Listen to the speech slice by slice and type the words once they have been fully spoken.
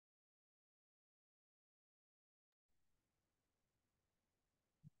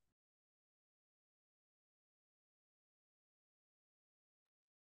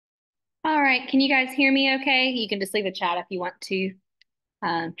All right, can you guys hear me okay? You can just leave a chat if you want to.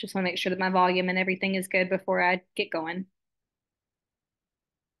 Just want to make sure that my volume and everything is good before I get going.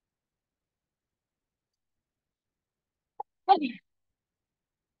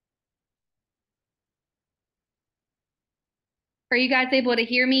 Are you guys able to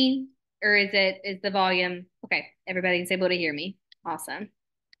hear me? Or is the volume okay? Everybody's able to hear me. Awesome.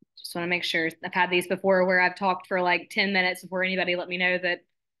 Just want to make sure. I've had these before where I've talked for like 10 minutes before anybody let me know that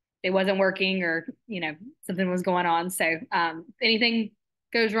it wasn't working or, something was going on. So if anything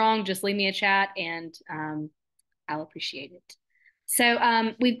goes wrong, just leave me a chat and I'll appreciate it.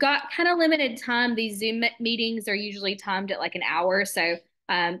 So we've got kind of limited time. These Zoom meetings are usually timed at like an hour. So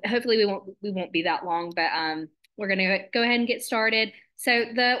hopefully we won't be that long, but we're gonna go ahead and get started. So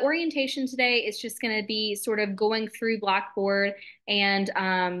the orientation today is just going to be sort of going through Blackboard and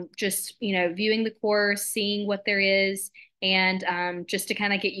just viewing the course, seeing what there is, and just to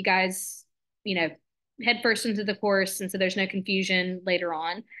kind of get you guys you know head first into the course, and so there's no confusion later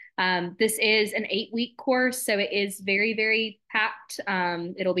on. This is an 8-week course, so it is very, very packed.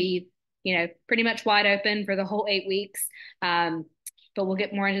 It'll be, pretty much wide open for the whole 8 weeks. But we'll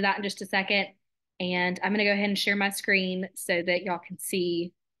get more into that in just a second. And I'm going to go ahead and share my screen so that y'all can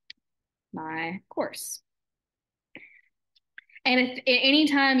see my course. And if at any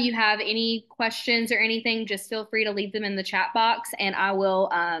time you have any questions or anything, just feel free to leave them in the chat box and I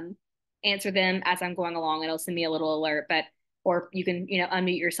will answer them as I'm going along. It'll send me a little alert, but or you can,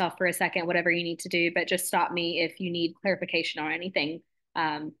 unmute yourself for a second, whatever you need to do, but just stop me if you need clarification on anything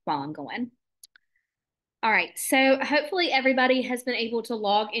while I'm going. All right, so hopefully everybody has been able to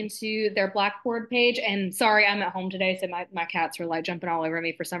log into their Blackboard page. And sorry, I'm at home today, so my cats are like jumping all over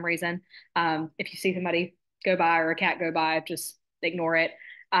me for some reason. If you see somebody go by or a cat go by, just ignore it.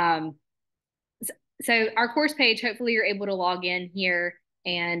 Um, so our course page, hopefully you're able to log in here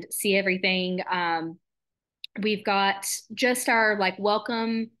and see everything. We've got just our like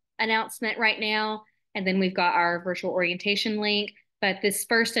welcome announcement right now, and then we've got our virtual orientation link. But this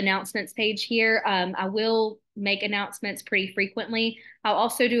first announcements page here, I will make announcements pretty frequently. I'll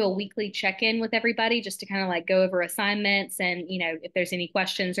also do a weekly check-in with everybody just to kind of like go over assignments and, if there's any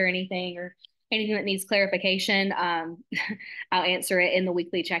questions or anything that needs clarification, I'll answer it in the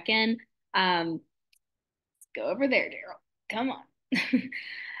weekly check-in. Let's go over there, Daryl. Come on.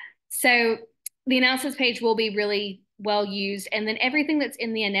 So the announcements page will be really well used. And then everything that's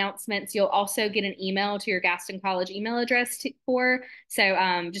in the announcements, you'll also get an email to your Gaston College email address for.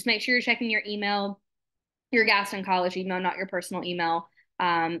 So just make sure you're checking your email, your Gaston College email, not your personal email,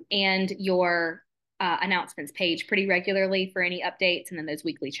 and your announcements page pretty regularly for any updates and then those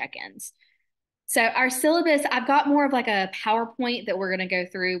weekly check-ins. So our syllabus, I've got more of like a PowerPoint that we're going to go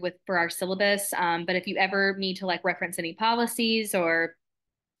through with for our syllabus. But if you ever need to like reference any policies or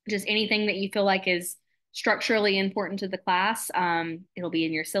just anything that you feel like is structurally important to the class, it'll be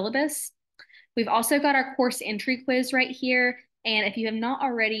in your syllabus. We've also got our course entry quiz right here. And if you have not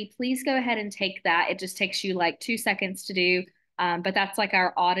already, please go ahead and take that. It just takes you like 2 seconds to do. But that's like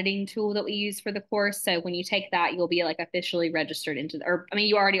our auditing tool that we use for the course. So when you take that, you'll be like officially registered into the, or I mean,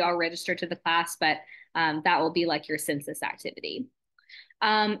 you already are registered to the class, but that will be like your census activity.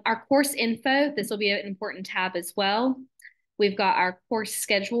 Our course info, this will be an important tab as well. We've got our course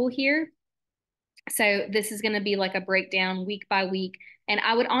schedule here. So this is going to be like a breakdown week by week. And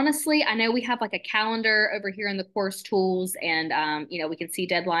I would honestly, I know we have like a calendar over here in the course tools and, we can see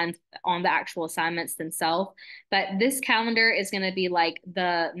deadlines on the actual assignments themselves. But this calendar is going to be like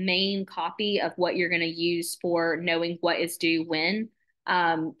the main copy of what you're going to use for knowing what is due when.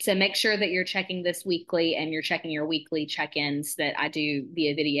 So make sure that you're checking this weekly and you're checking your weekly check-ins that I do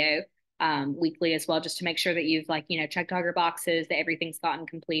via video weekly as well, just to make sure that you've like, checked all your boxes, that everything's gotten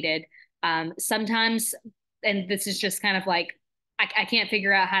completed. Sometimes, and this is just kind of like, I can't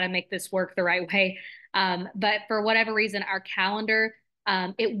figure out how to make this work the right way. But for whatever reason, our calendar,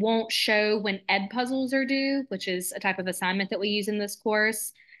 it won't show when ed puzzles are due, which is a type of assignment that we use in this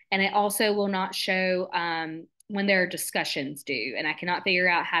course. And it also will not show when there are discussions due. And I cannot figure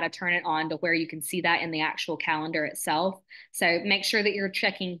out how to turn it on to where you can see that in the actual calendar itself. So make sure that you're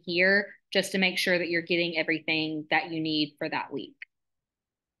checking here just to make sure that you're getting everything that you need for that week.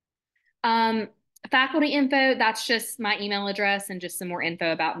 Um, Faculty info, that's just my email address and just some more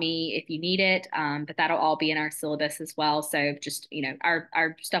info about me if you need it. But that'll all be in our syllabus as well. So just,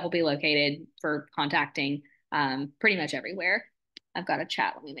 our stuff will be located for contacting pretty much everywhere. I've got a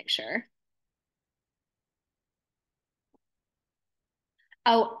chat. Let me make sure.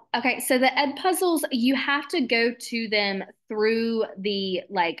 Oh, okay. So the ed puzzles, you have to go to them through the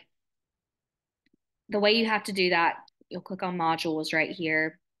way you have to do that. You'll click on modules right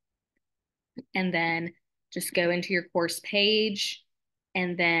here. and then just go into your course page,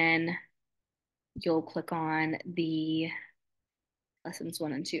 and then you'll click on the lessons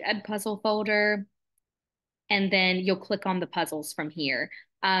 1 and 2 Ed Puzzle folder, and then you'll click on the puzzles from here.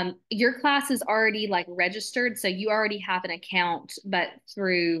 Your class is already like registered, so you already have an account, but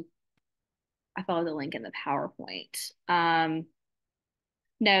through, I follow the link in the PowerPoint.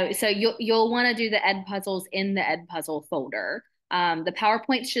 No, so you'll want to do the Ed puzzles in the Ed puzzle folder. The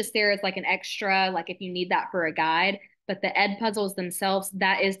PowerPoint's just there as like an extra, like if you need that for a guide. But the Ed puzzles themselves,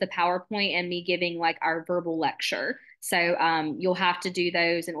 that is the PowerPoint and me giving like our verbal lecture. So you'll have to do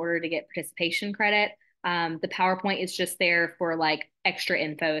those in order to get participation credit. The PowerPoint is just there for like extra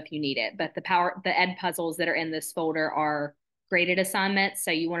info if you need it. But the Ed puzzles that are in this folder are graded assignments. So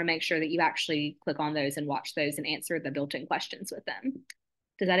you want to make sure that you actually click on those and watch those and answer the built-in questions with them.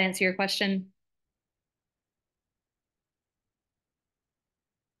 Does that answer your question?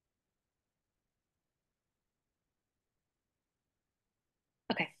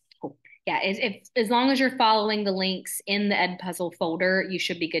 Okay, cool. Yeah, if as long as you're following the links in the Ed Puzzle folder, you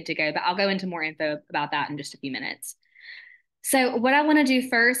should be good to go. But I'll go into more info about that in just a few minutes. So what I want to do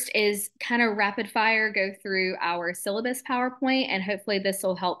first is kind of rapid fire go through our syllabus PowerPoint, and hopefully this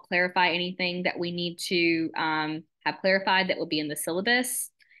will help clarify anything that we need to have clarified that will be in the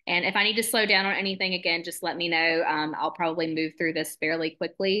syllabus. And if I need to slow down on anything, again, just let me know. I'll probably move through this fairly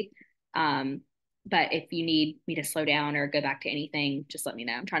quickly. Um, but if you need me to slow down or go back to anything, just let me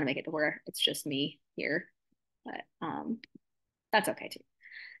know. I'm trying to make it to where it's just me here, but that's okay too.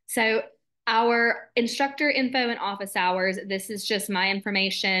 So our instructor info and office hours, this is just my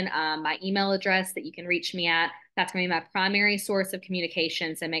information, my email address that you can reach me at. That's going to be my primary source of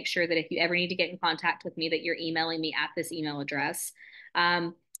communication. So make sure that if you ever need to get in contact with me, that you're emailing me at this email address.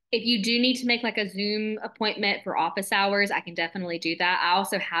 If you do need to make like a Zoom appointment for office hours, I can definitely do that. I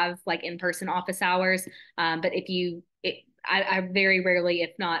also have like in-person office hours, but I very rarely,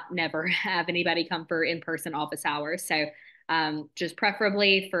 if not never, have anybody come for in-person office hours. So just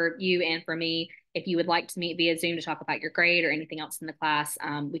preferably for you and for me, if you would like to meet via Zoom to talk about your grade or anything else in the class,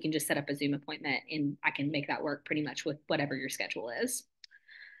 we can just set up a Zoom appointment and I can make that work pretty much with whatever your schedule is.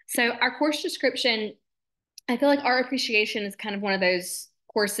 So our course description, I feel like art appreciation is kind of one of those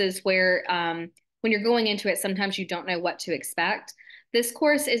courses where when you're going into it, sometimes you don't know what to expect. This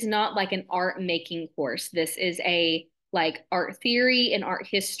course is not like an art making course. This is a like art theory and art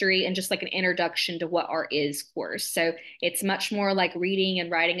history and just like an introduction to what art is course. So it's much more like reading and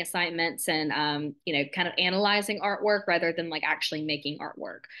writing assignments and kind of analyzing artwork rather than like actually making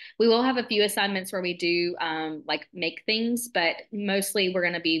artwork. We will have a few assignments where we do like make things, but mostly we're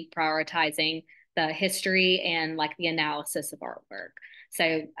going to be prioritizing the history and like the analysis of artwork.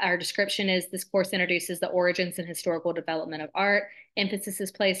 So our description is this course introduces the origins and historical development of art. Emphasis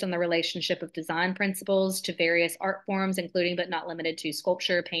is placed on the relationship of design principles to various art forms, including but not limited to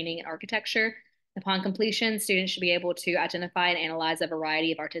sculpture, painting, and architecture. Upon completion, students should be able to identify and analyze a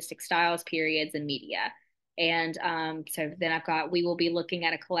variety of artistic styles, periods, and media. And so then I've got, we will be looking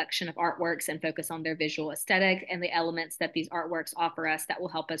at a collection of artworks and focus on their visual aesthetic and the elements that these artworks offer us that will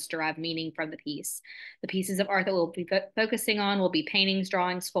help us derive meaning from the piece. The pieces of art that we'll be focusing on will be paintings,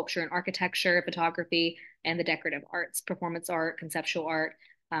 drawings, sculpture, and architecture, photography, and the decorative arts, performance art, conceptual art,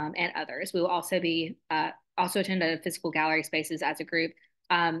 and others. We will also be also attend a physical gallery spaces as a group.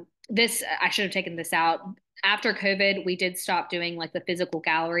 I should have taken this out. After COVID, we did stop doing like the physical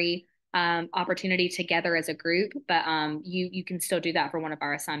gallery opportunity together as a group, but you can still do that for one of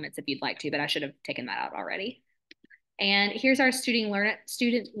our assignments if you'd like to, but I should have taken that out already. And here's our student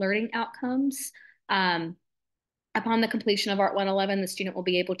learning outcomes. Um, Upon the completion of Art 111, the student will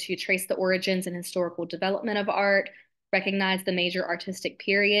be able to trace the origins and historical development of art, recognize the major artistic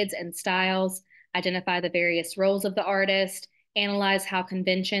periods and styles, identify the various roles of the artist, analyze how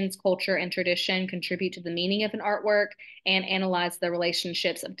conventions, culture, and tradition contribute to the meaning of an artwork, and analyze the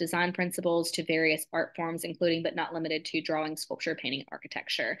relationships of design principles to various art forms, including but not limited to drawing, sculpture, painting, and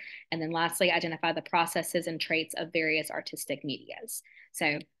architecture. And then lastly, identify the processes and traits of various artistic medias.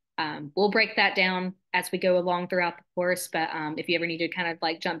 So we'll break that down as we go along throughout the course. But if you ever need to kind of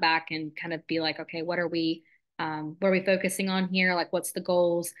like jump back and kind of be like, okay, what are we focusing on here? Like, what's the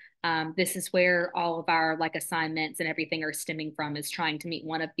goals? This is where all of our like assignments and everything are stemming from, is trying to meet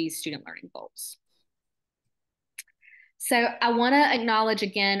one of these student learning goals. So I want to acknowledge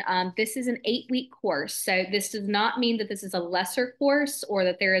again, this is an 8-week course. So this does not mean that this is a lesser course or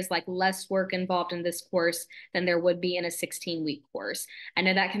that there is like less work involved in this course than there would be in a 16-week course. I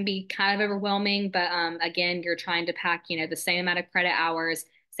know that can be kind of overwhelming, but again, you're trying to pack, the same amount of credit hours,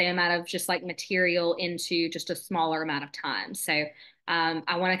 same amount of just like material into just a smaller amount of time. So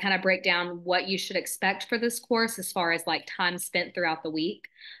I want to kind of break down what you should expect for this course as far as like time spent throughout the week.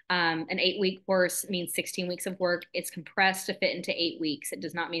 An 8-week course means 16 weeks of work. It's compressed to fit into 8 weeks. It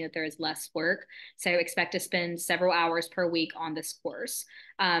does not mean that there is less work. So expect to spend several hours per week on this course.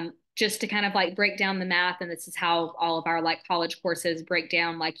 Just to kind of like break down the math, and this is how all of our like college courses break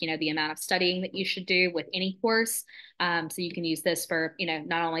down, like, the amount of studying that you should do with any course. So you can use this for,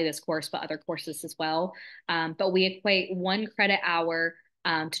 not only this course, but other courses as well. But we equate 1 credit hour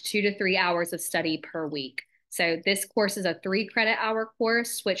to 2 to 3 hours of study per week. So this course is a 3 credit hour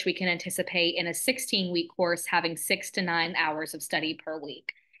course, which we can anticipate in a 16-week course having 6 to 9 hours of study per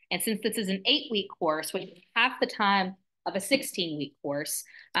week. And since this is an 8-week course, which is half the time of a 16-week course,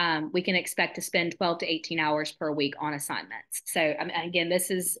 we can expect to spend 12 to 18 hours per week on assignments. So again, this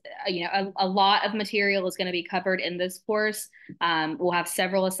is, a lot of material is going to be covered in this course. We'll have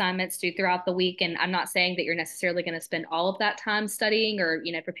several assignments due throughout the week. And I'm not saying that you're necessarily going to spend all of that time studying or,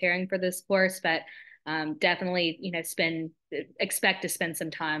 preparing for this course, but definitely, expect to spend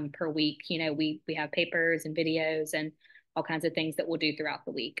some time per week. We have papers and videos and all kinds of things that we'll do throughout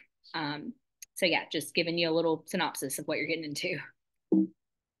the week. So yeah, just giving you a little synopsis of what you're getting into.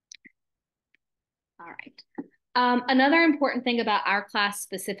 All right. Another important thing about our class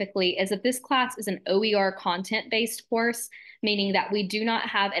specifically is that this class is an OER content-based course, meaning that we do not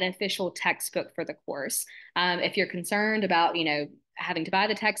have an official textbook for the course. If you're concerned about, having to buy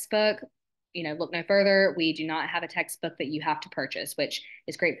the textbook, look no further. We do not have a textbook that you have to purchase, which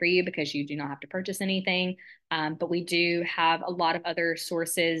is great for you because you do not have to purchase anything. But we do have a lot of other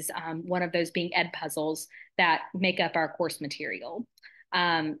sources, one of those being Edpuzzles that make up our course material.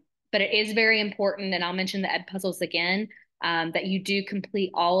 But it is very important, and I'll mention the Edpuzzles again, that you do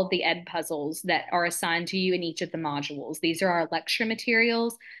complete all of the Edpuzzles that are assigned to you in each of the modules. These are our lecture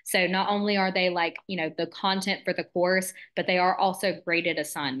materials. So not only are they like, the content for the course, but they are also graded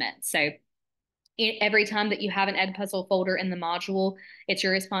assignments. So every time that you have an Edpuzzle folder in the module, it's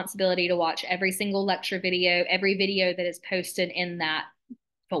your responsibility to watch every single lecture video, every video that is posted in that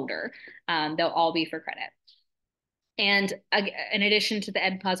folder. They'll all be for credit. And in addition to the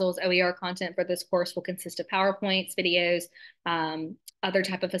Edpuzzles, OER content for this course will consist of PowerPoints, videos, other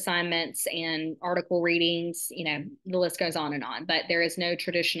type of assignments, and article readings. The list goes on and on, but there is no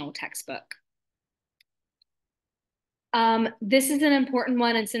traditional textbook. This is an important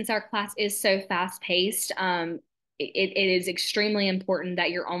one, and since our class is so fast-paced, it is extremely important that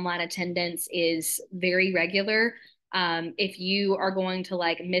your online attendance is very regular. If you are going to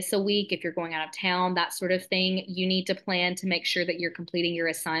like miss a week, if you're going out of town, that sort of thing, you need to plan to make sure that you're completing your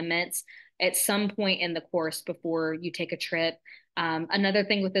assignments at some point in the course before you take a trip. Another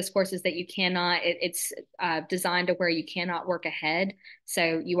thing with this course is that it's designed to where you cannot work ahead.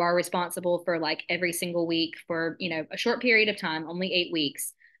 So you are responsible for like every single week for, a short period of time, only 8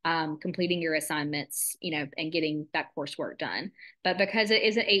 weeks, completing your assignments, and getting that coursework done. But because it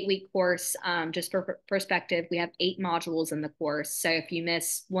is an 8-week course, just for perspective, we have 8 modules in the course. So if you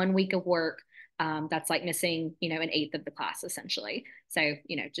miss 1 week of work, that's like missing, an eighth of the class essentially. So,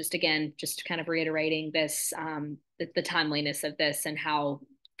 just kind of reiterating this, the timeliness of this and how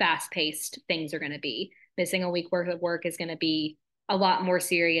fast paced things are going to be. Missing a week worth of work is going to be a lot more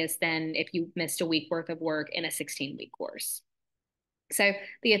serious than if you missed a week worth of work in a 16-week course. So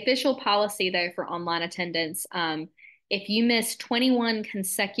the official policy though for online attendance, if you miss 21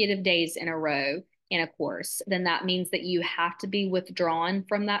 consecutive days in a row in a course, then that means that you have to be withdrawn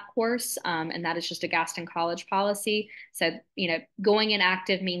from that course. And that is just a Gaston College policy. So, going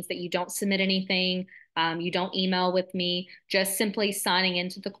inactive means that you don't submit anything. You don't email with me. Just simply signing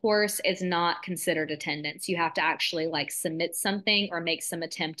into the course is not considered attendance. You have to actually like submit something or make some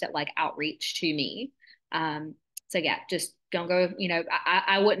attempt at like outreach to me. So yeah, just don't go,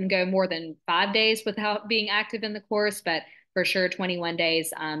 I wouldn't go more than 5 days without being active in the course, but for sure 21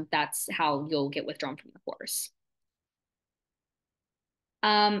 days, that's how you'll get withdrawn from the course.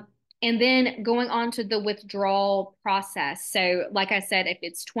 And then going on to the withdrawal process. So like I said, if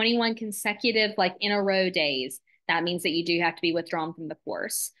it's 21 consecutive, like in a row days, that means that you do have to be withdrawn from the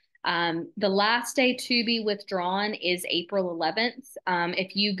course. The last day to be withdrawn is April 11th.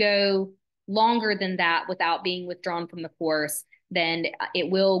 If you go longer than that without being withdrawn from the course, then it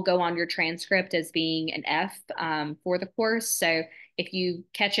will go on your transcript as being an F for the course. So if you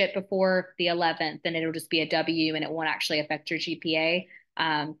catch it before the 11th, then it'll just be a W and it won't actually affect your GPA.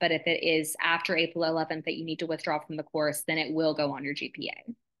 But if it is after April 11th that you need to withdraw from the course, then it will go on your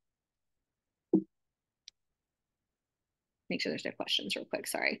GPA. Make sure there's no questions real quick.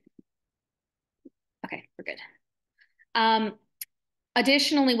 Sorry. Okay, we're good.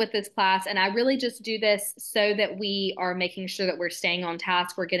 Additionally, with this class, and I really just do this so that we are making sure that we're staying on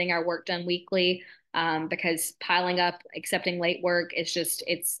task, we're getting our work done weekly, because piling up, accepting late work is just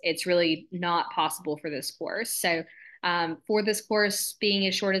it's really not possible for this course. So for this course being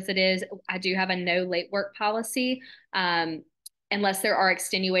as short as it is, I do have a no late work policy, unless there are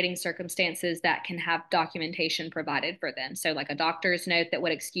extenuating circumstances that can have documentation provided for them. So like a doctor's note that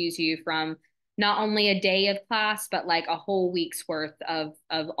would excuse you from not only a day of class, but like a whole week's worth of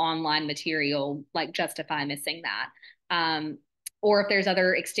online material, like justify missing that. Um, or if there's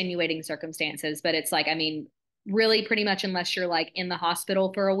other extenuating circumstances, but it's like, I mean, really pretty much unless you're like in the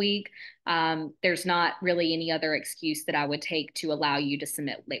hospital for a week, there's not really any other excuse that I would take to allow you to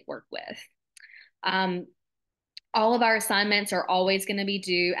submit late work with. Um, all of our assignments are always going to be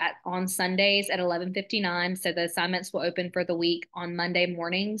due at on Sundays at 11:59. So the assignments will open for the week on Monday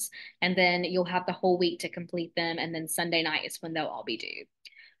mornings, and then you'll have the whole week to complete them. And then Sunday night is when they'll all be due.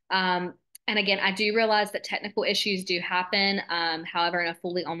 Um, and again, I do realize that technical issues do happen. However, in a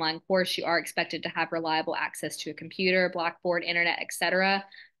fully online course, you are expected to have reliable access to a computer, Blackboard, internet, etc.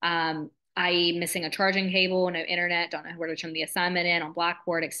 I.e., missing a charging cable, no internet, don't know where to turn the assignment in on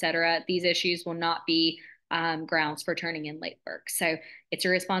Blackboard, etc. These issues will not be grounds for turning in late work. So it's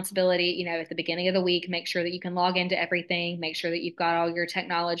your responsibility, at the beginning of the week, make sure that you can log into everything, make sure that you've got all your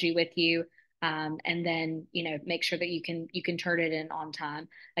technology with you, and then make sure that you can turn it in on time.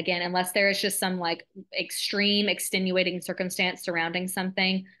 Again, unless there is just some like extreme extenuating circumstance surrounding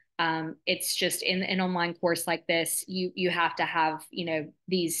something, it's just in an online course like this, you have to have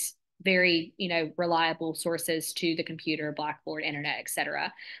these very reliable sources to the computer, Blackboard, internet,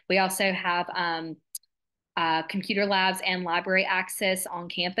 etc. We also have computer labs and library access on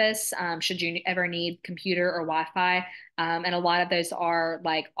campus, should you ever need computer or Wi-Fi. And a lot of those are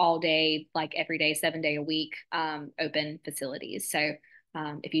like all day, like every day, 7 day a week, open facilities. So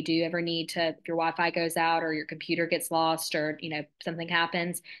if you do ever need to, if your Wi-Fi goes out or your computer gets lost or, something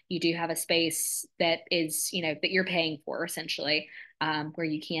happens, you do have a space that is, that you're paying for essentially, where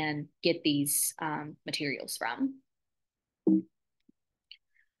you can get these materials from.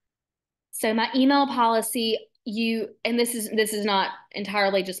 So my email policy, and this is not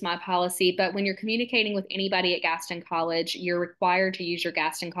entirely just my policy, but when you're communicating with anybody at Gaston College, you're required to use your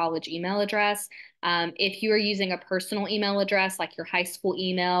Gaston College email address. If you are using a personal email address, like your high school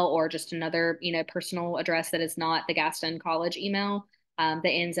email or just another, personal address that is not the Gaston College email, that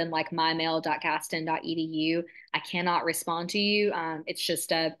ends in like mymail.gaston.edu, I cannot respond to you. It's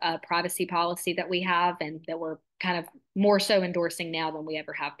just a privacy policy that we have and that we're kind of more so endorsing now than we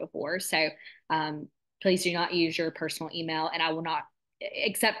ever have before. So please do not use your personal email, and I will not,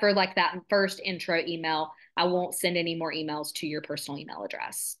 except for like that first intro email, I won't send any more emails to your personal email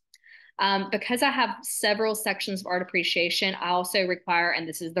address. Because I have several sections of art appreciation, I also require, and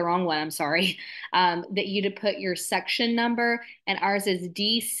this is the wrong one, I'm sorry, that you to put your section number, and ours is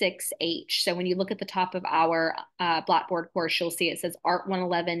D6H. So when you look at the top of our Blackboard course, you'll see it says Art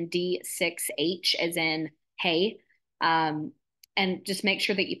 111 D6H, as in hey. And just make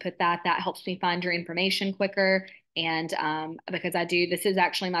sure that you put that. That helps me find your information quicker. And because this is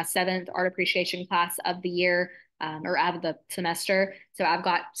actually my 7th art appreciation class of the year, or out of the semester. So I've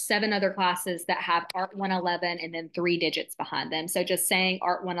got 7 other classes that have Art 111 and then 3 digits behind them. So just saying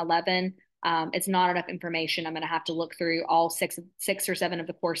Art 111, it's not enough information. I'm going to have to look through all six or 7 of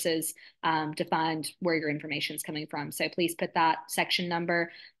the courses to find where your information is coming from. So please put that section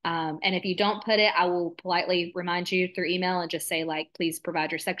number. And if you don't put it, I will politely remind you through email and just say, like, please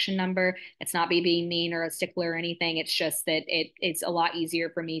provide your section number. It's not me being mean or a stickler or anything. It's just that it's a lot easier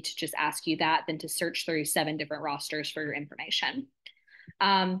for me to just ask you that than to search through 7 different rosters for your information.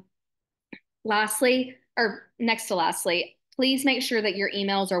 Lastly, or next to lastly, please make sure that your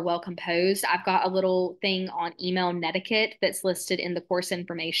emails are well composed. I've got a little thing on email netiquette that's listed in the course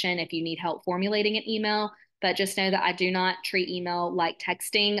information if you need help formulating an email. But just know that I do not treat email like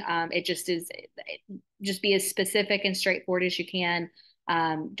texting. It just is, just be as specific and straightforward as you can.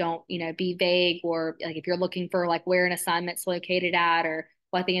 Don't, be vague, or like if you're looking for like where an assignment's located at or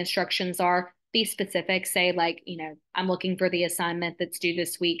what the instructions are, be specific. Say like, I'm looking for the assignment that's due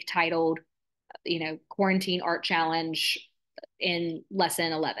this week titled, quarantine art challenge in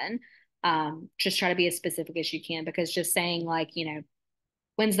lesson 11. Just try to be as specific as you can, because just saying like,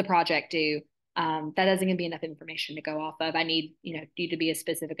 when's the project due? That doesn't give me enough information to go off of. I need, you to be as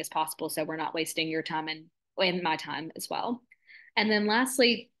specific as possible so we're not wasting your time and my time as well. And then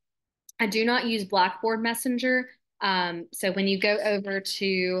lastly, I do not use Blackboard Messenger. So when you go over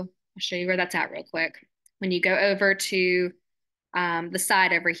to, I'll show you where that's at real quick. When you go over to the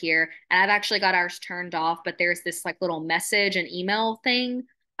side over here. And I've actually got ours turned off, but there's this like little message and email thing.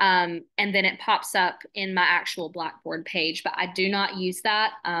 And then it pops up in my actual Blackboard page, but I do not use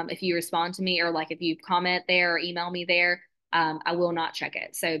that. If you respond to me or like if you comment there or email me there, I will not check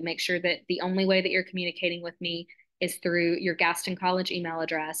it. So make sure that the only way that you're communicating with me is through your Gaston College email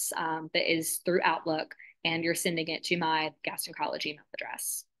address, that is through Outlook, and you're sending it to my Gaston College email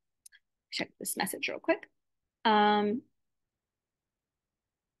address. Check this message real quick. Um,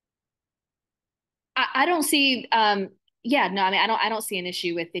 I don't see yeah, no, I mean I don't see an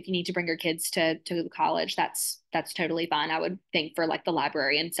issue with if you need to bring your kids to the college. That's totally fine. I would think for like the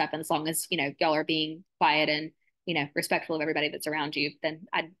library and stuff, and as long as, y'all are being quiet and, respectful of everybody that's around you, then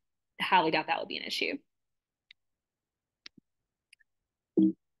I highly doubt that would be an issue.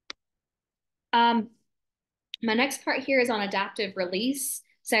 Um, My next part here is on adaptive release.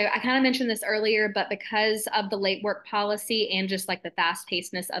 So I kind of mentioned this earlier, but because of the late work policy and just like the fast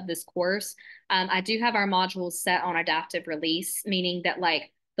pacedness of this course, I do have our modules set on adaptive release, meaning that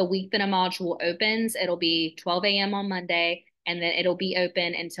like the week that a module opens, it'll be 12 a.m. on Monday, and then it'll be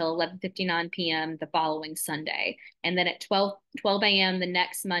open until 11:59 p.m. the following Sunday. And then at 12 a.m. the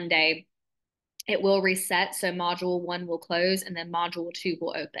next Monday, it will reset. So module one will close and then module two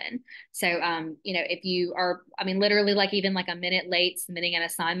will open. So, if you are, I mean, literally like even like a minute late submitting an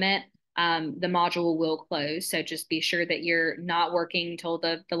assignment, the module will close. So just be sure that you're not working till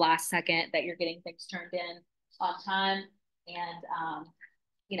the last second, that you're getting things turned in on time. And,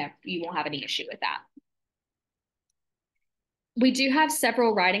 you won't have any issue with that. We do have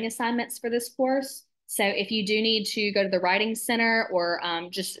several writing assignments for this course. So if you do need to go to the writing center or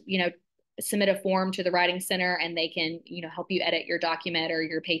just, submit a form to the writing center and they can, help you edit your document or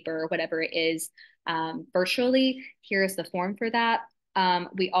your paper or whatever it is virtually, here's the form for that.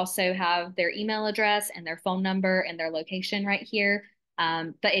 We also have their email address and their phone number and their location right here.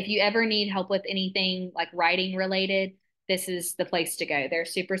 But if you ever need help with anything like writing related, this is the place to go. They're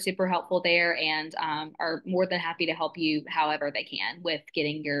super, super helpful there and are more than happy to help you however they can with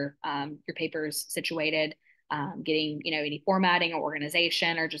getting your papers situated, getting, any formatting or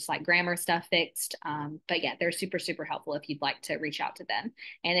organization or just like grammar stuff fixed. But yeah, they're super, super helpful if you'd like to reach out to them.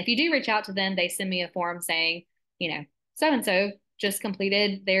 And if you do reach out to them, they send me a form saying, so and so just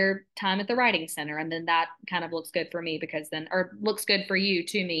completed their time at the writing center. And then that kind of looks good for me because then, or looks good for you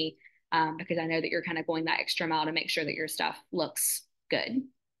to me, because I know that you're kind of going that extra mile to make sure that your stuff looks good.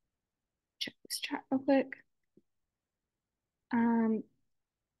 Check this chat real quick. Um,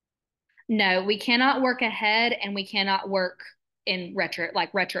 no, we cannot work ahead and we cannot work in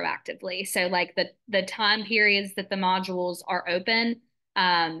retroactively. So like the time periods that the modules are open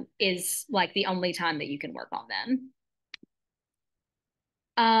is like the only time that you can work on them.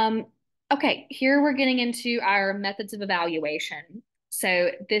 Um, okay, here we're getting into our methods of evaluation.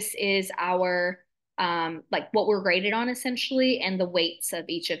 So this is our like what we're graded on essentially and the weights of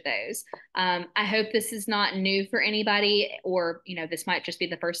each of those. I hope this is not new for anybody, or this might just be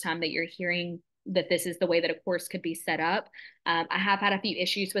the first time that you're hearing that this is the way that a course could be set up. I have had a few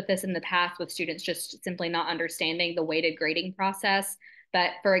issues with this in the past with students just simply not understanding the weighted grading process.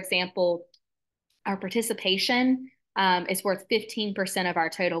 But for example, our participation is worth 15% of our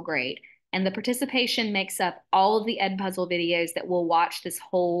total grade. And the participation makes up all of the Ed Puzzle videos that we'll watch this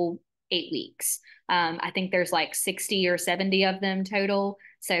whole 8 weeks. I think there's like 60 or 70 of them total.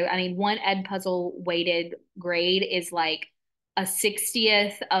 So, I mean, one Ed Puzzle weighted grade is like a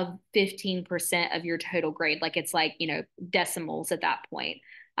 60th of 15% of your total grade. Like it's like, decimals at that point.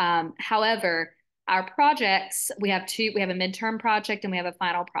 However, our projects, we have a midterm project and we have a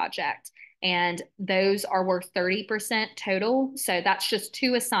final project, and those are worth 30% total. So that's just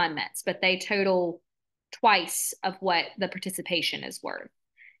two assignments, but they total twice of what the participation is worth.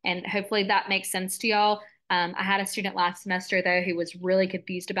 And hopefully that makes sense to y'all. I had a student last semester though who was really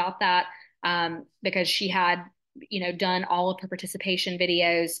confused about that, because she had, done all of her participation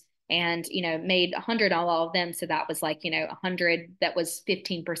videos and, made 100 on all of them. So that was like, 100, that was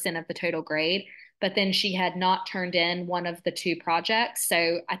 15% of the total grade. But then she had not turned in one of the two projects.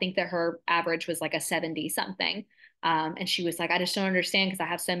 So I think that her average was like a 70 something. And she was like, I just don't understand because I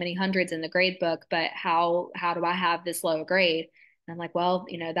have so many hundreds in the grade book, but how do I have this low grade? And I'm like, well,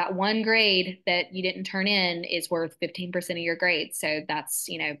 that one grade that you didn't turn in is worth 15% of your grade. So that's,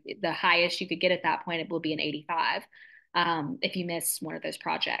 the highest you could get at that point, it will be an 85 if you miss one of those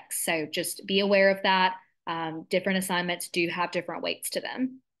projects. So just be aware of that. Different assignments do have different weights to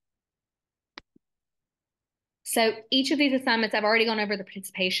them. So each of these assignments, I've already gone over the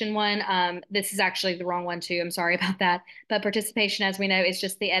participation one. This is actually the wrong one too. I'm sorry about that. But participation, as we know, is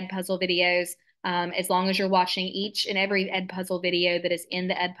just the Ed Puzzle videos. As long as you're watching each and every Edpuzzle video that is in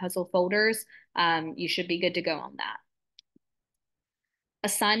the Edpuzzle folders, you should be good to go on that.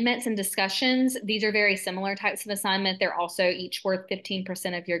 Assignments and discussions, these are very similar types of assignment. They're also each worth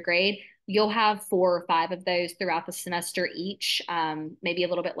 15% of your grade. You'll have 4 or 5 of those throughout the semester each, maybe a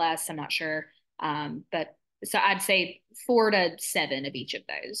little bit less, I'm not sure. But so I'd say 4 to 7 of each of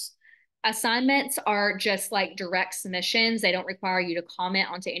those. Assignments are just like direct submissions. They don't require you to comment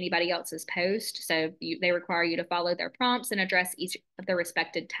onto anybody else's post. So they require you to follow their prompts and address each of the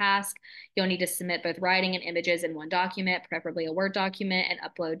respected tasks. You'll need to submit both writing and images in one document, preferably a Word document, and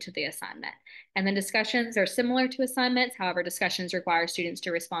upload to the assignment. And then discussions are similar to assignments. However, discussions require students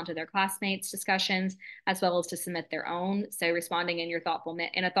to respond to their classmates' discussions as well as to submit their own. So responding in a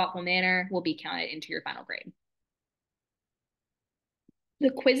thoughtful manner will be counted into your final grade. The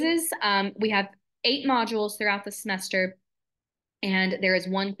quizzes, we have 8 modules throughout the semester, and there is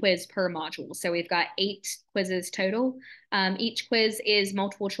 1 quiz per module. So we've got 8 quizzes total. Each quiz is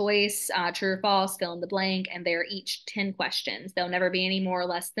multiple choice, true or false, fill in the blank, and they're each 10 questions. There'll never be any more or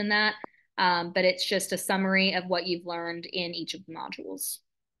less than that, but it's just a summary of what you've learned in each of the modules.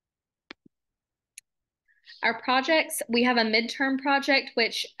 Our projects, we have a midterm project,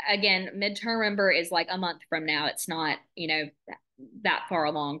 which again, midterm, remember, is like a month from now. It's not, that far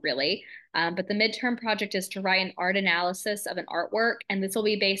along really. But the midterm project is to write an art analysis of an artwork, and this will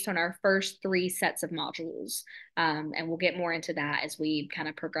be based on our first 3 sets of modules. And we'll get more into that as we kind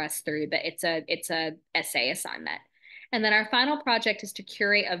of progress through, but it's a essay assignment. And then our final project is to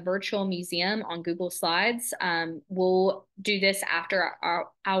curate a virtual museum on Google Slides. We'll do this after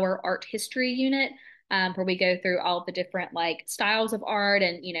our art history unit, where we go through all the different like styles of art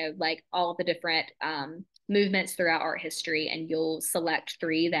and, like all the different movements throughout art history. And you'll select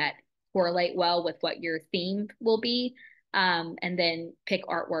 3 that correlate well with what your theme will be. And then pick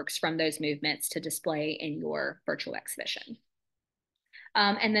artworks from those movements to display in your virtual exhibition.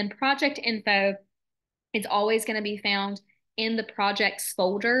 And then project info is always going to be found in the projects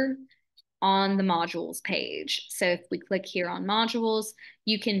folder on the modules page. So if we click here on modules,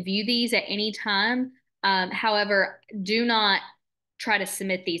 you can view these at any time. However, do not try to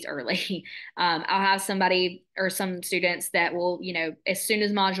submit these early. I'll have somebody or some students that will, as soon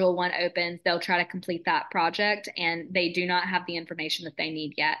as module 1 opens, they'll try to complete that project and they do not have the information that they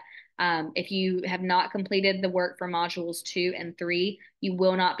need yet. If you have not completed the work for modules 2 and 3, you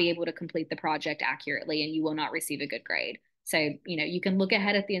will not be able to complete the project accurately and you will not receive a good grade. So, you can look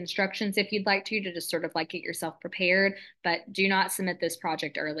ahead at the instructions if you'd like to just sort of like get yourself prepared, but do not submit this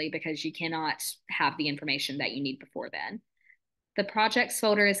project early because you cannot have the information that you need before then. The projects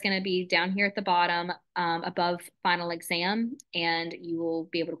folder is going to be down here at the bottom, above final exam, and you will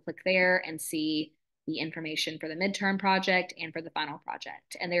be able to click there and see the information for the midterm project and for the final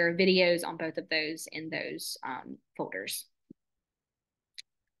project. And there are videos on both of those in those folders.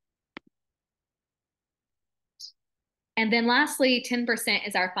 And then lastly, 10%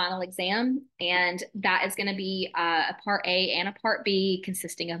 is our final exam, and that is going to be a part A and a part B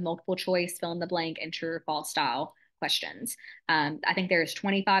consisting of multiple choice, fill in the blank, and true or false style questions. I think there's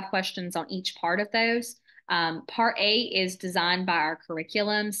 25 questions on each part of those. Part A is designed by our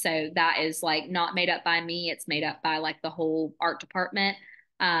curriculum, so that is like not made up by me, it's made up by like the whole art department.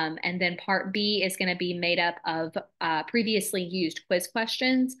 And then part B is going to be made up of previously used quiz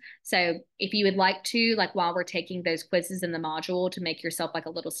questions. So if you would like to, like while we're taking those quizzes in the module, to make yourself like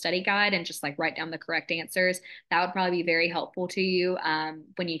a little study guide and just like write down the correct answers, that would probably be very helpful to you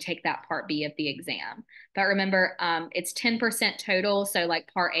when you take that part B of the exam. But remember, it's 10% total. So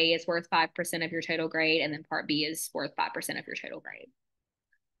like part A is worth 5% of your total grade, and then part B is worth 5% of your total grade.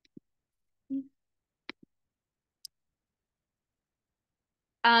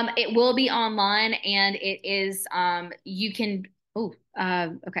 It will be online, and it is, you can,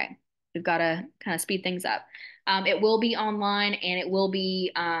 okay. We've got to kind of speed things up. It will be online and it will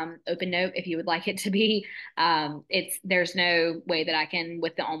be open note if you would like it to be. There's no way that I can,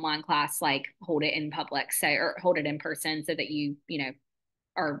 with the online class, like hold it in public, or hold it in person so that you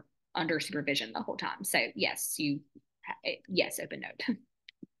are under supervision the whole time. So yes, yes, open note.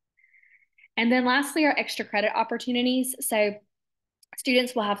 And then lastly, our extra credit opportunities. So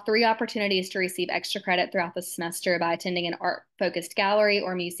students will have 3 opportunities to receive extra credit throughout the semester by attending an art-focused gallery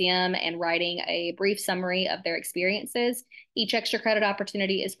or museum and writing a brief summary of their experiences. Each extra credit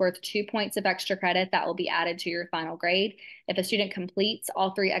opportunity is worth 2 points of extra credit that will be added to your final grade. If a student completes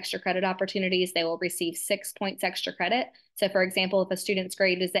all 3 extra credit opportunities, they will receive 6 points extra credit. So for example, if a student's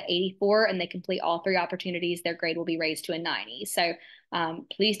grade is at 84 and they complete all 3 opportunities, their grade will be raised to a 90. So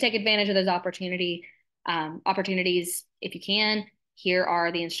please take advantage of those opportunities if you can. Here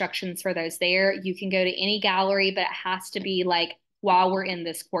are the instructions for those there. You can go to any gallery, but it has to be like while we're in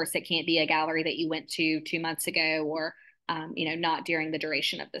this course. It can't be a gallery that you went to 2 months ago or, not during the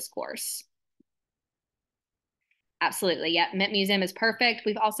duration of this course. Absolutely. Yeah. Mint Museum is perfect.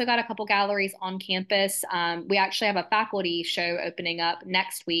 We've also got a couple galleries on campus. We actually have a faculty show opening up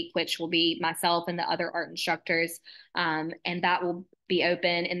next week, which will be myself and the other art instructors. And that will be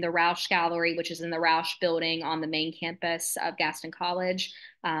open in the Roush Gallery, which is in the Roush building on the main campus of Gaston College.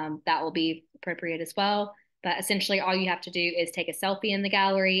 That will be appropriate as well. But essentially, all you have to do is take a selfie in the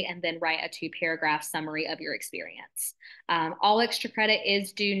gallery and then write a 2 paragraph summary of your experience. All extra credit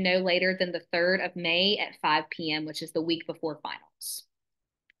is due no later than the 3rd of May at 5 p.m., which is the week before finals.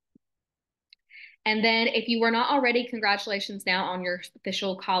 And then if you were not already, congratulations now on your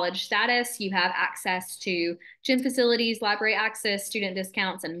official college status. You have access to gym facilities, library access, student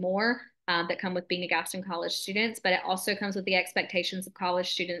discounts, and more that come with being a Gaston College student. But it also comes with the expectations of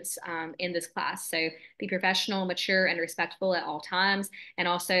college students in this class. So be professional, mature, and respectful at all times, and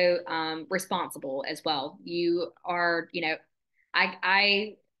also responsible as well. You are,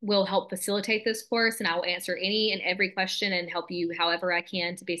 I will help facilitate this course and I will answer any and every question and help you however I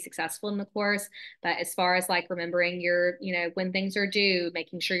can to be successful in the course. But as far as like remembering your, when things are due,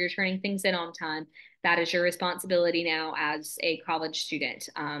 making sure you're turning things in on time, that is your responsibility now as a college student.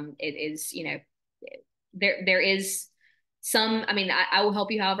 It is, there is some, I will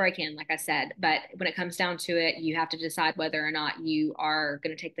help you however I can, like I said, but when it comes down to it, you have to decide whether or not you are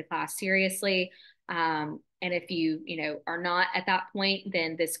going to take the class seriously. And if you, are not at that point,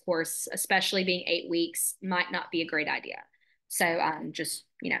 then this course, especially being 8 weeks, might not be a great idea. So just,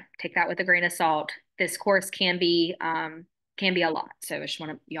 take that with a grain of salt. This course can be a lot. So I just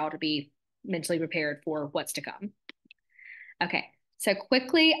want y'all to be mentally prepared for what's to come. Okay. So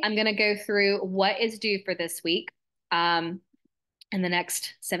quickly, I'm going to go through what is due for this week in the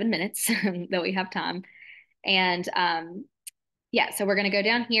next 7 minutes that we have time. And yeah, so we're going to go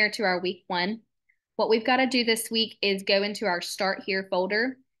down here to our week 1. What we've got to do this week is go into our Start Here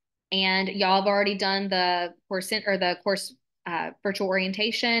folder. And y'all have already done the course virtual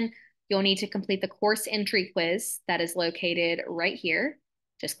orientation. You'll need to complete the course entry quiz that is located right here.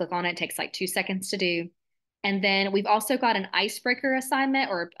 Just click on it. It takes like 2 seconds to do. And then we've also got an icebreaker assignment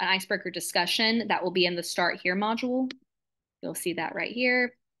or an icebreaker discussion that will be in the Start Here module. You'll see that right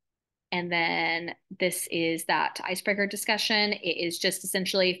here. And then this is that icebreaker discussion. It is just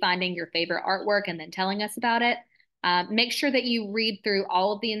essentially finding your favorite artwork and then telling us about it. Make sure that you read through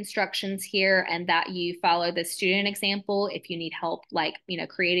all of the instructions here and that you follow the student example if you need help, like,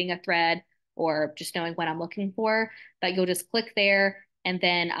 creating a thread or just knowing what I'm looking for. But you'll just click there and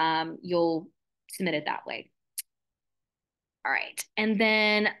then you'll submit it that way. All right. And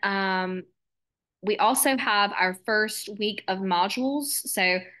then we also have our first week of modules.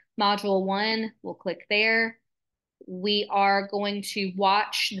 So module 1, we'll click there. We are going to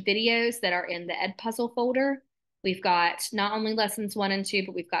watch the videos that are in the Edpuzzle folder. We've got not only lessons 1 and 2,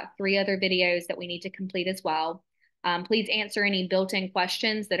 but we've got 3 other videos that we need to complete as well. Please answer any built-in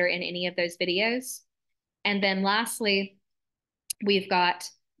questions that are in any of those videos. And then lastly, we've got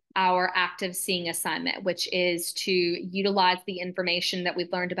our active seeing assignment, which is to utilize the information that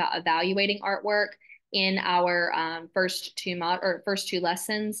we've learned about evaluating artwork in our first two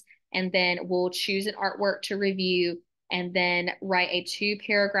lessons. And then we'll choose an artwork to review and then write a 2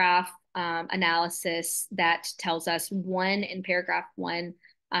 paragraph analysis that tells us in paragraph 1,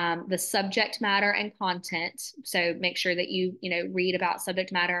 the subject matter and content. So make sure that you read about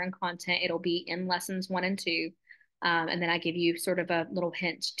subject matter and content. It'll be in lessons 1 and 2. And then I give you sort of a little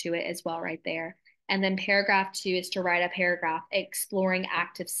hint to it as well right there. And then paragraph 2 is to write a paragraph exploring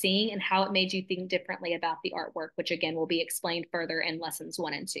active seeing and how it made you think differently about the artwork, which again will be explained further in lessons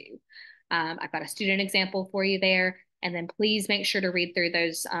 1 and 2. I've got a student example for you there. And then please make sure to read through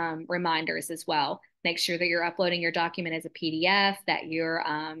those reminders as well. Make sure that you're uploading your document as a PDF, that you're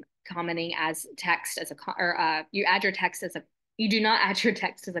commenting as text as you add your text as you do not add your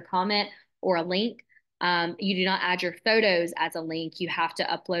text as a comment or a link. You do not add your photos as a link. You have to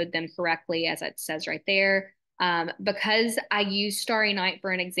upload them correctly, as it says right there. Because I use Starry Night for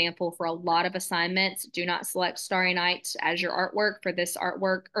an example for a lot of assignments, do not select Starry Night as your artwork for this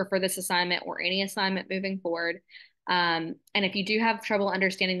artwork or for this assignment or any assignment moving forward. And if you do have trouble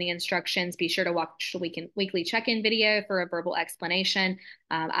understanding the instructions, be sure to watch the weekly check-in video for a verbal explanation.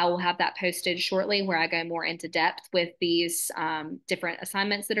 I will have that posted shortly where I go more into depth with these different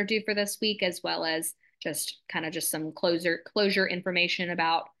assignments that are due for this week, as well as just some closure information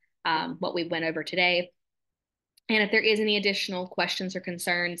about what we went over today. And if there is any additional questions or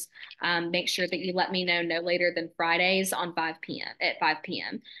concerns, make sure that you let me know no later than Fridays on 5 p.m. at 5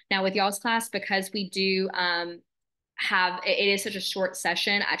 p.m. Now with y'all's class, because we do have it is such a short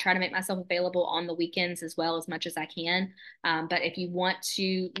session, I try to make myself available on the weekends as well as much as I can. But if you want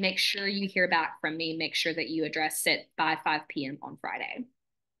to make sure you hear back from me, make sure that you address it by 5 p.m. on Friday.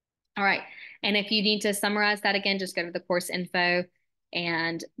 All right. And if you need to summarize that again, just go to the course info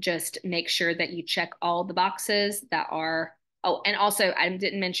and just make sure that you check all the boxes that are. Oh, and also I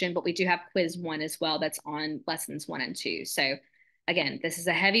didn't mention, but we do have quiz one as well. That's on lessons 1 and 2. So again, this is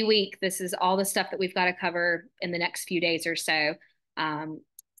a heavy week. This is all the stuff that we've got to cover in the next few days or so. Um,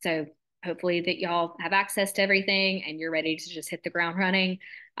 so hopefully that y'all have access to everything and you're ready to just hit the ground running.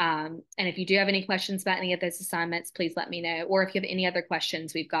 And if you do have any questions about any of those assignments, please let me know. Or if you have any other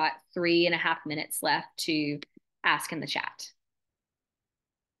questions, we've got 3.5 minutes left to ask in the chat.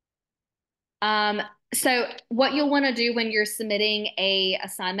 So what you'll want to do when you're submitting a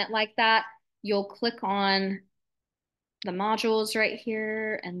assignment like that, you'll click on the modules right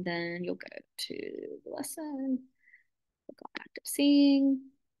here, and then you'll go to the lesson, click on active seeing.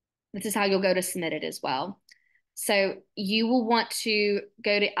 This is how you'll go to submit it as well. So you will want to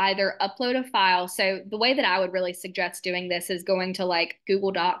go to either upload a file. So the way that I would really suggest doing this is going to like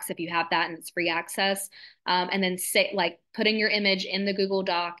Google Docs if you have that and it's free access, and then say like putting your image in the Google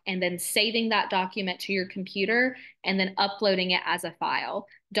Doc and then saving that document to your computer and then uploading it as a file.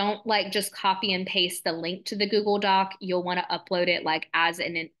 Don't like just copy and paste the link to the Google Doc. You'll want to upload it like as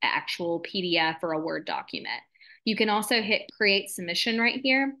an actual PDF or a Word document. You can also hit create submission right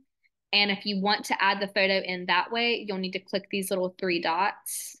here. And if you want to add the photo in that way, you'll need to click these little 3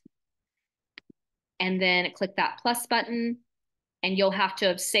 dots and then click that plus button. And you'll have to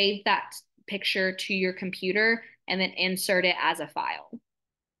have saved that picture to your computer and then insert it as a file.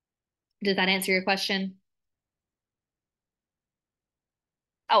 Did that answer your question?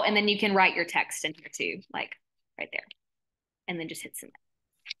 Oh, and then you can write your text in here too, like right there. And then just hit submit.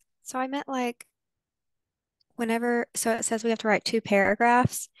 So I meant like whenever, so it says we have to write 2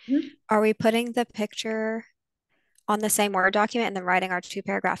 paragraphs. Mm-hmm. Are we putting the picture on the same Word document and then writing our 2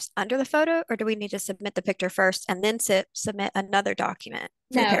 paragraphs under the photo, or do we need to submit the picture first and then submit another document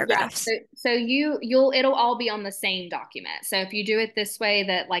for the No, yeah. paragraphs? So you'll it'll all be on the same document. So if you do it this way,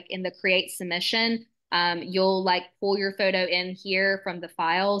 that like in the create submission, you'll like pull your photo in here from the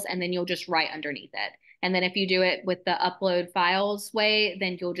files, and then you'll just write underneath it. And then if you do it with the upload files way,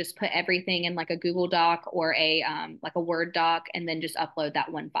 then you'll just put everything in like a Google Doc or a like a Word doc, and then just upload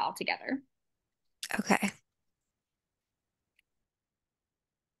that one file together. Okay.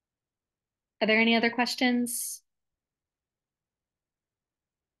 Are there any other questions?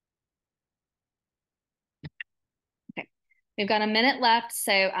 Okay. We've got a minute left,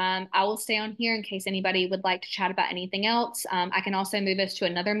 so I will stay on here in case anybody would like to chat about anything else. I can also move us to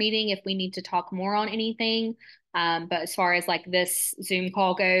another meeting if we need to talk more on anything. But as far as like this Zoom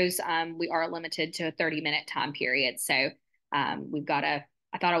call goes, we are limited to a 30-minute time period. So we've got I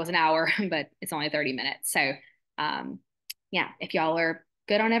thought it was an hour, but it's only 30 minutes. So yeah, if y'all are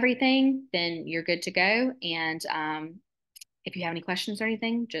good on everything, then you're good to go. And if you have any questions or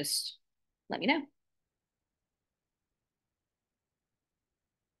anything, just let me know.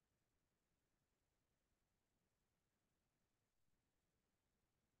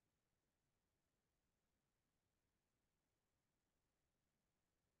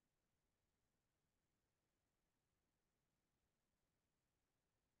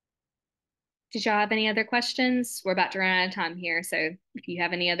 Did y'all have any other questions? We're about to run out of time here, so if you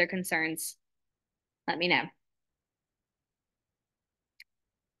have any other concerns, let me know.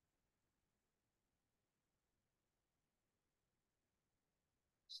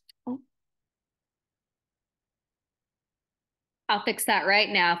 Oh, I'll fix that right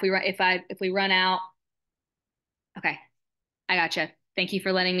now. If we run out, okay, I gotcha. Thank you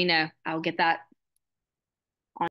for letting me know. I'll get that